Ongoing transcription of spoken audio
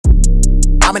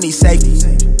I'ma need safety,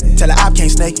 tell her op can't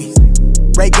snake me.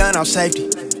 Ray gun off safety,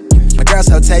 my girl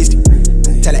so tasty.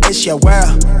 Tell her it's your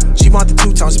world, she want the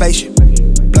two-tone spaceship.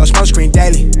 Blow smoke screen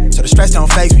daily, so the stress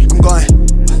don't faze me. I'm going,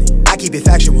 I keep it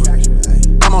factual.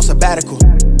 I'm on sabbatical,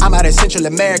 I'm out in Central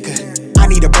America. I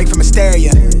need a break from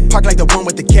hysteria. Park like the one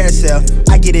with the carousel.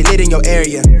 I get it lit in your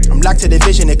area. I'm locked to the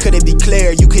vision, it couldn't be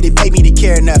clear. You couldn't pay me to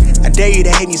care enough. I dare you to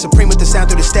hate me supreme with the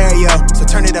sound through the stereo. So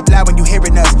turn it up loud when you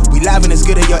hearing us. We live and it's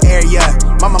good in your area.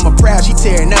 My mama proud, she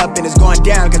tearing up and it's going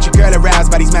down. Got your girl aroused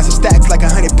by these massive stacks like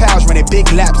 100 pounds. Running big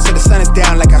laps till the sun is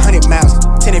down like 100 miles.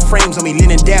 Tinted frames on me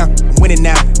leaning down, I'm winning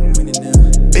now.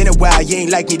 Been a while, you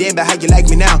ain't like me then, but how you like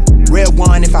me now? Real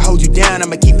one, if I hold you down,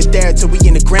 I'ma keep it there till we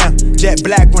in the ground. Jet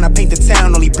black when I paint the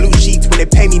town, only blue sheets when they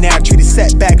pay me now. Treat a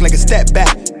setback like a step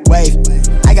back. Wave,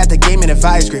 I got the game in a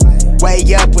vice grip. Way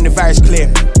up when the virus clear.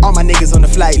 All my niggas on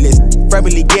the flight list.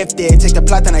 Verbally gifted, take the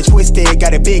plot and I twist it.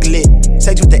 Got it big lit.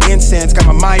 Sex with the incense, got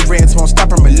my mind rents, won't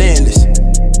stop, I'm relentless.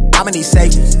 I'ma need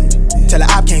safety, tell her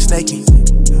op can't snake me.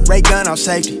 Ray gun off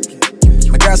safety,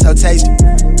 my girl so tasty.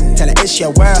 Tell her it's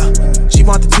your world, she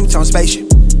want the two-tone spaceship.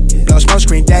 Blow smoke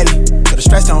screen daily, so the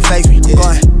stress don't faze me. I'm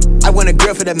going, I want a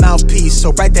grill for the mouthpiece,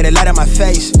 so bright that it light on my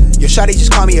face. Your shawty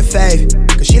just call me a fave,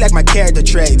 cause she like my character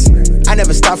traits. I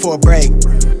never stop for a break,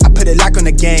 I put a lock on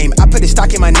the game. I put a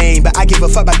stock in my name, but I give a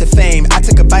fuck about the fame. I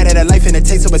took a bite of the life and it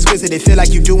tastes so exquisite. It feel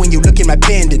like you do when you look in my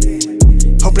pendant.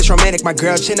 Hopeless romantic, my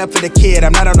girl, chin up for the kid.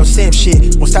 I'm not on no simp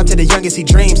shit. Won't stop to the youngest he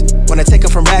dreams. Wanna take him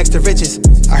from rags to riches.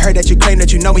 I heard that you claim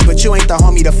that you know me, but you ain't the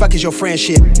homie. The fuck is your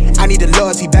friendship? I need the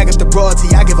loyalty, back up the royalty.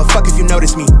 I give a fuck if you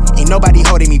notice me. Ain't nobody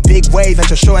holding me. Big wave at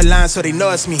your shoreline, so they know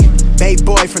it's me. Babe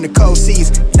boy from the cold seas.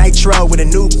 Nitro with a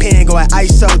new pen, go at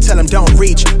ISO. Tell him don't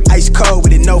reach. Ice cold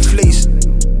with it, no fleece.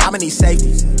 I'ma need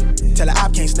safety, tell her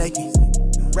op can't snake me.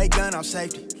 Ray gun off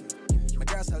safety.